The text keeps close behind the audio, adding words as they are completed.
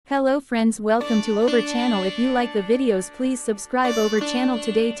Hello friends, welcome to Over channel. If you like the videos, please subscribe. Over channel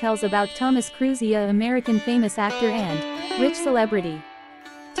today tells about Thomas Cruise, a American famous actor and rich celebrity.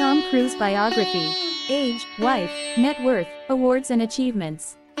 Tom Cruise biography. Age, wife, net worth, awards and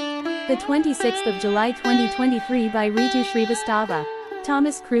achievements. The 26th of July 2023 by Ritu Srivastava.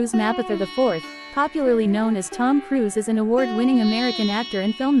 Thomas Cruise Mapother IV, popularly known as Tom Cruise, is an award-winning American actor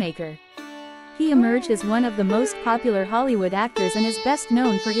and filmmaker. He emerged as one of the most popular Hollywood actors and is best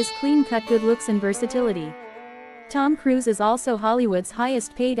known for his clean-cut good looks and versatility. Tom Cruise is also Hollywood's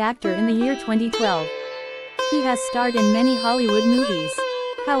highest-paid actor in the year 2012. He has starred in many Hollywood movies.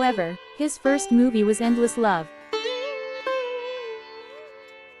 However, his first movie was Endless Love,